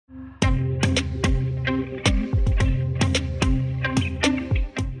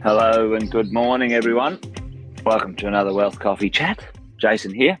Hello and good morning, everyone. Welcome to another Wealth Coffee Chat.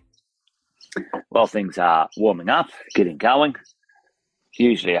 Jason here. Well, things are warming up, getting going.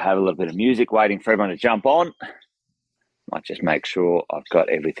 Usually I have a little bit of music waiting for everyone to jump on. Might just make sure I've got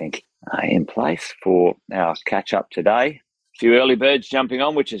everything in place for our catch-up today. A few early birds jumping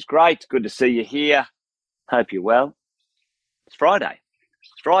on, which is great. Good to see you here. Hope you're well. It's Friday.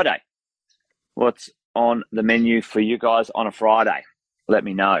 What's on the menu for you guys on a Friday? Let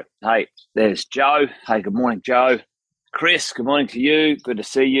me know. Hey, there's Joe. Hey, good morning, Joe. Chris, good morning to you. Good to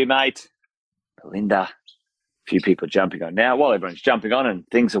see you, mate. Belinda, a few people jumping on now. While everyone's jumping on and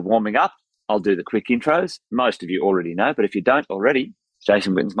things are warming up, I'll do the quick intros. Most of you already know, but if you don't already,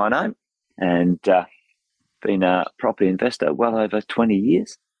 Jason Witten's my name, and been a property investor well over 20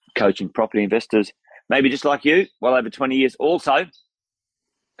 years, coaching property investors, maybe just like you, well over 20 years also.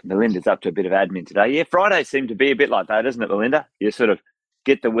 Melinda's up to a bit of admin today. Yeah, Fridays seem to be a bit like that, isn't it, Melinda? You sort of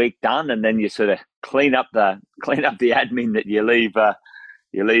get the week done, and then you sort of clean up the admin that you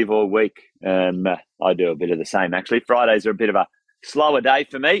leave all week. I do a bit of the same actually. Fridays are a bit of a slower day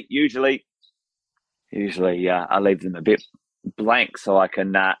for me. Usually I leave them a bit blank so I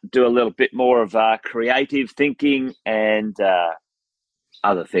can do a little bit more of creative thinking and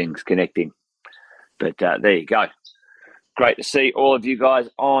other things connecting. But there you go. Great to see all of you guys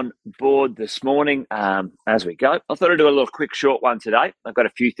on board this morning as we go. I thought I'd do a little quick short one today. I've got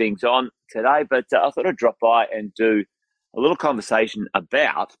a few things on today, but I thought I'd drop by and do a little conversation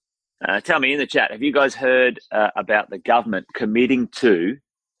about, tell me in the chat, have you guys heard about the government committing to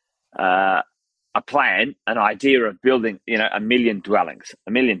a plan, an idea of building, 1 million dwellings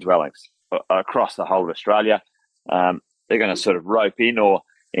across the whole of Australia? They're going to sort of rope in or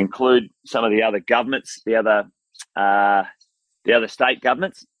include some of the other governments, the other state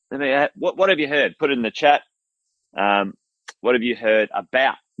governments. What have you heard? Put it in the chat. What have you heard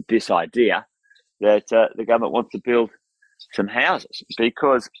about this idea that the government wants to build some houses?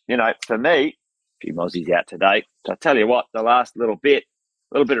 Because, for me, a few Aussies out today, I tell you what, the last little bit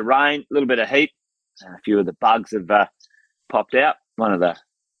of rain, a little bit of heat, and a few of the bugs have popped out. One of the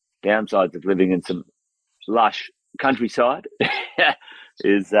downsides of living in some lush countryside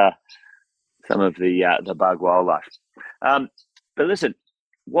is some of the bug wildlife. But listen,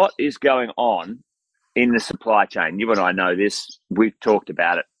 what is going on in the supply chain? You and I know this. We've talked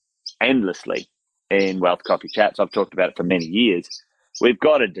about it endlessly in Wealth Coffee Chats. I've talked about it for many years. We've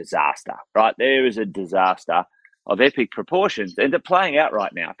got a disaster, right? There is a disaster of epic proportions, and they're playing out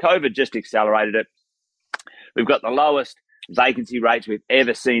right now. COVID just accelerated it. We've got the lowest vacancy rates we've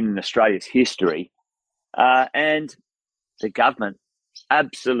ever seen in Australia's history. And the government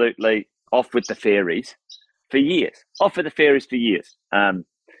absolutely off with the fairies for years.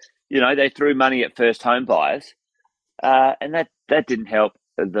 They threw money at first home buyers, and that didn't help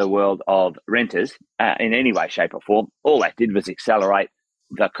the world of renters in any way, shape or form. All that did was accelerate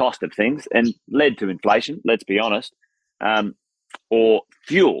the cost of things and led to inflation, let's be honest, or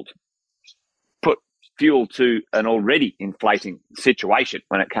put fuel to an already inflating situation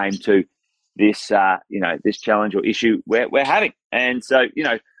when it came to this, this challenge or issue we're having. And so,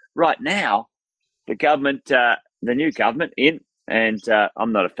 right now, the new government and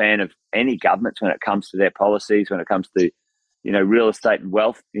I'm not a fan of any governments when it comes to their policies, when it comes to, real estate and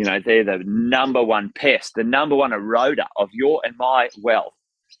wealth. They're the number one pest, the number one eroder of your and my wealth.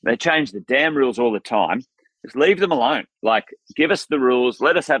 They change the damn rules all the time. Just leave them alone. Like, give us the rules,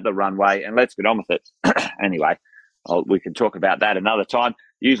 let us have the runway, and let's get on with it. Anyway, we can talk about that another time.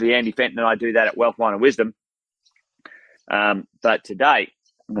 Usually Andy Fenton and I do that at Wealth, Wine and Wisdom. But today,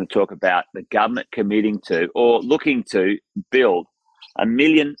 I'm going to talk about the government committing to or looking to build 1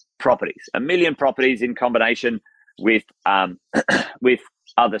 million properties in combination with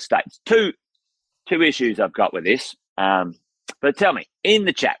other states. Two issues I've got with this. But tell me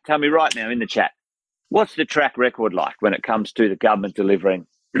right now in the chat, what's the track record like when it comes to the government delivering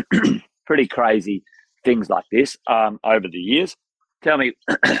pretty crazy things like this over the years? Tell me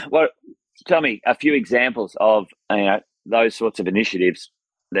a few examples of those sorts of initiatives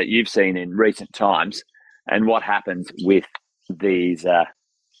that you've seen in recent times, and what happens with these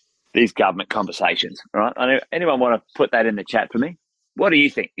government conversations. Right? Anyone want to put that in the chat for me? What do you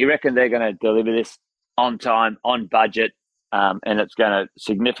think? You reckon they're going to deliver this on time, on budget, and it's going to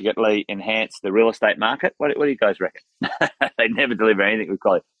significantly enhance the real estate market? What do you guys reckon? They never deliver anything with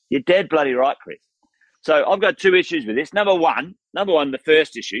quality. You're dead bloody right, Chris. So I've got two issues with this. Number one, the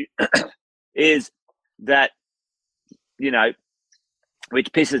first issue is that,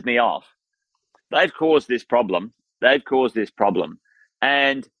 which pisses me off. They've caused this problem.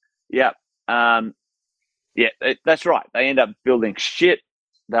 And that's right. They end up building shit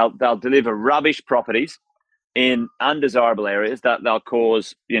they'll deliver rubbish properties in undesirable areas that they'll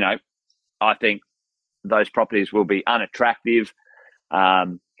cause, I think those properties will be unattractive.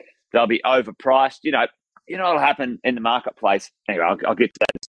 They'll be overpriced. What'll happen in the marketplace. Anyway, I'll get to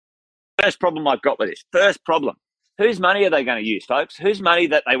that. First problem I've got with this. First problem. Whose money are they going to use, folks? Whose money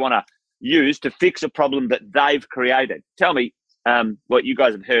that they want to use to fix a problem that they've created? Tell me what you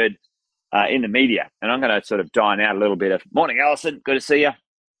guys have heard in the media. And I'm going to sort of dine out a little bit of... Morning, Alison. Good to see you.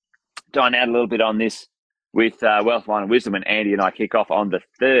 Dine out a little bit on this with Wealth, Wine and Wisdom, and Andy and I kick off on the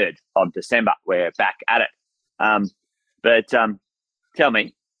 3rd of December. We're back at it. But tell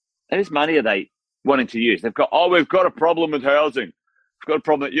me, whose money are they wanting to use? We've got a problem with housing. We've got a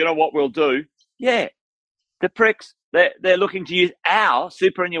problem. You know what we'll do? Yeah, the pricks, they're looking to use our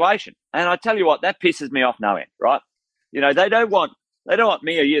superannuation. And I tell you what, that pisses me off no end, right? They don't want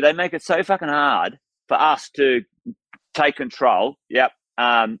me or you. They make it so fucking hard for us to take control. Yep.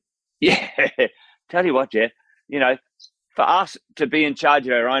 Yeah. Tell you what, Jeff, for us to be in charge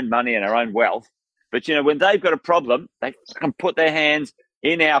of our own money and our own wealth. But, when they've got a problem, they can put their hands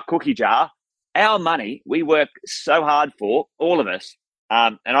in our cookie jar. Our money, we work so hard for, all of us.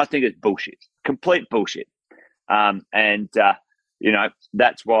 And I think it's bullshit, complete bullshit. That's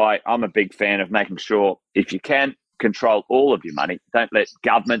why I'm a big fan of making sure if you can control all of your money, don't let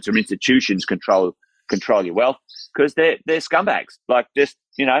governments or institutions control your wealth, because they're scumbags. Like just,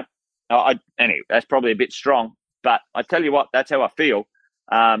 anyway, that's probably a bit strong, but I tell you what, that's how I feel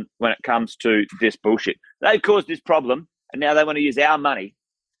when it comes to this bullshit. They've caused this problem, and now they want to use our money.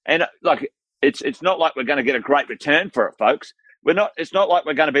 And it's not like we're going to get a great return for it, folks. It's not like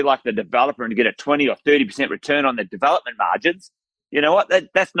we're going to be like the developer and get a 20 or 30% return on the development margins. You know what?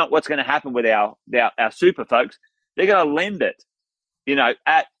 That's not what's going to happen with our super folks. They're going to lend it,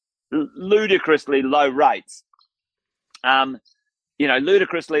 at ludicrously low rates.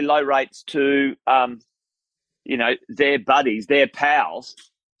 Ludicrously low rates to, their buddies, their pals,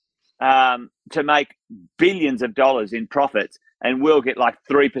 to make billions of dollars in profits, and we'll get like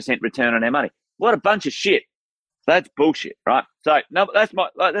 3% return on our money. What a bunch of shit. That's bullshit, right? So that's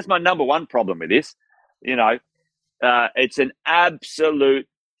my number one problem with this. It's an absolute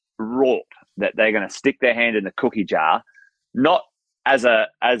rort that they're going to stick their hand in the cookie jar, not as an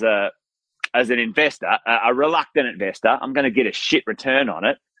investor, a reluctant investor. I'm going to get a shit return on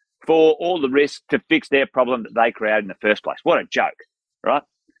it for all the risk to fix their problem that they created in the first place. What a joke, right?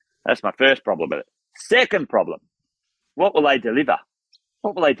 That's my first problem with it. Second problem, what will they deliver?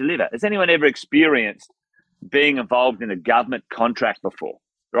 What will they deliver? Has anyone ever experienced being involved in a government contract before,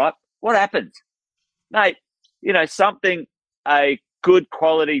 right? What happens? Mate, something a good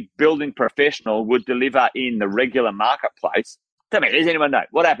quality building professional would deliver in the regular marketplace. Tell me, does anyone know?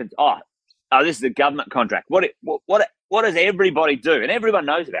 What happens? Oh, this is a government contract. What does everybody do? And everyone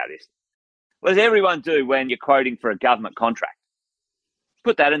knows about this. What does everyone do when you're quoting for a government contract?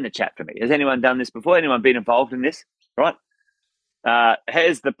 Put that in the chat for me. Has anyone done this before? Anyone been involved in this? Right?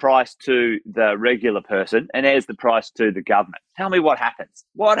 Here's the price to the regular person, and here's the price to the government. Tell me what happens.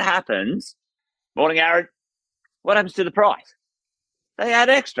 What happens? Morning, Aaron. What happens to the price? They add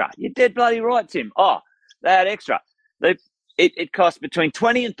extra. You're dead bloody right, Tim. Oh, they add extra. It costs between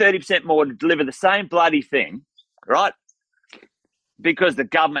 20 and 30% more to deliver the same bloody thing, right? Because the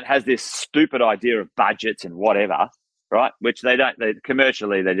government has this stupid idea of budgets and whatever, right? Which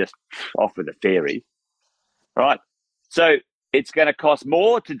commercially, they just off with the fairies, right? So it's going to cost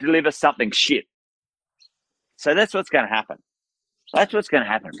more to deliver something shit. So that's what's going to happen. That's what's going to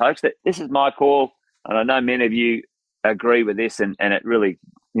happen, folks. This is my call, and I know many of you agree with this, and it really,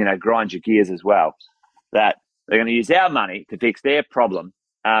 grinds your gears as well, that they're going to use our money to fix their problem.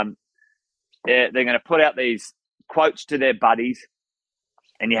 They're going to put out these quotes to their buddies,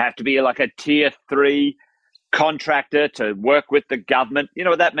 and you have to be like a tier 3 contractor to work with the government. You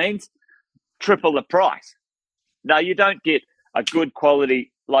know what that means? Triple the price. No, you don't get a good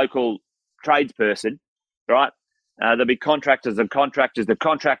quality local tradesperson, right? There'll be contractors and contractors. The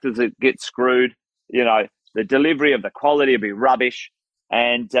contractors that get screwed, the delivery of the quality will be rubbish,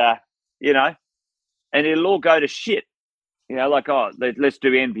 and, and it'll all go to shit. Let's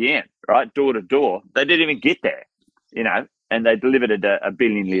do NBN, right? Door to door. They didn't even get there, and they delivered it a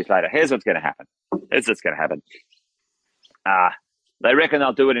billion years later. Here's what's going to happen. They reckon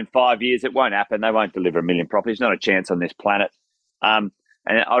they'll do it in 5 years. It won't happen. They won't deliver a million properties. Not a chance on this planet. And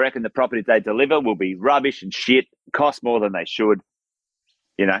I reckon the properties they deliver will be rubbish and shit, cost more than they should,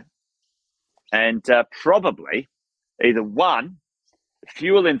 and probably either one,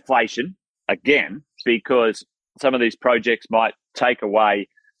 fuel inflation again, because some of these projects might take away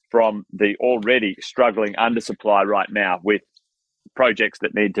from the already struggling undersupply right now with projects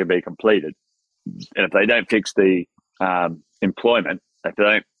that need to be completed. And if they don't fix the employment, if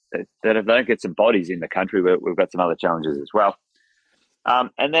they don't get some bodies in the country, we've got some other challenges as well.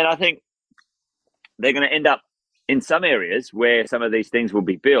 And then I think they're going to end up in some areas where some of these things will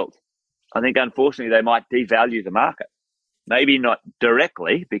be built. I think, unfortunately, they might devalue the market. Maybe not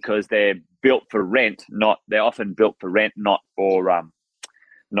directly, because they're built for rent. They're often built for rent, not for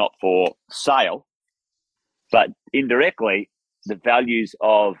sale. But indirectly, the values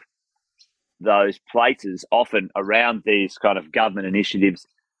of those places often around these kind of government initiatives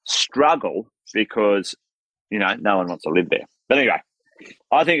struggle because, no one wants to live there. But anyway,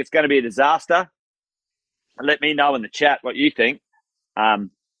 I think it's going to be a disaster. Let me know in the chat what you think,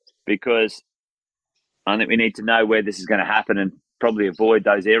 because I think we need to know where this is going to happen and probably avoid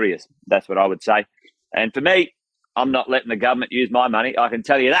those areas. That's what I would say. And for me, I'm not letting the government use my money. I can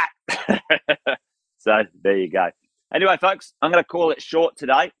tell you that. So there you go. Anyway, folks, I'm going to call it short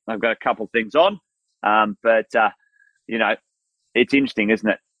today. I've got a couple of things on. But it's interesting, isn't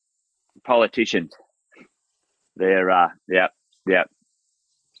it? Politicians, they're a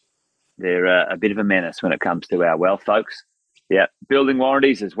bit of a menace when it comes to our wealth, folks. Yeah, building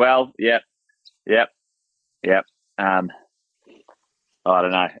warranties as well. Yep. I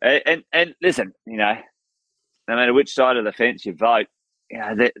don't know. And listen, no matter which side of the fence you vote,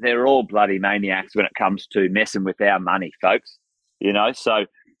 they're all bloody maniacs when it comes to messing with our money, folks. So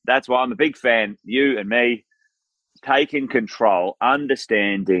that's why I'm a big fan, you and me, taking control,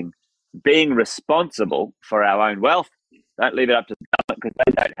 understanding, being responsible for our own wealth. Don't leave it up to the government, because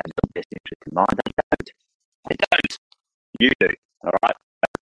they don't have your best interest in mind. They don't. You do. All right.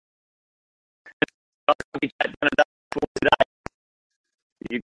 Today.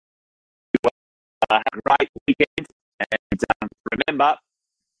 You have a great weekend, and remember,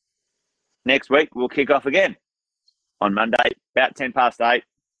 next week we'll kick off again on Monday, about 8:10,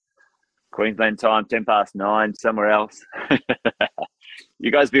 Queensland time, 9:10, somewhere else.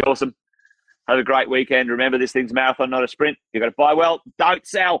 You guys be awesome. Have a great weekend. Remember, this thing's a marathon, not a sprint. You've got to buy well, don't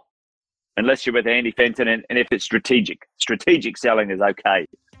sell, unless you're with Andy Fenton, and if it's strategic. Strategic selling is okay.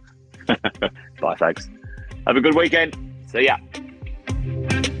 Bye, folks. Have a good weekend. See ya.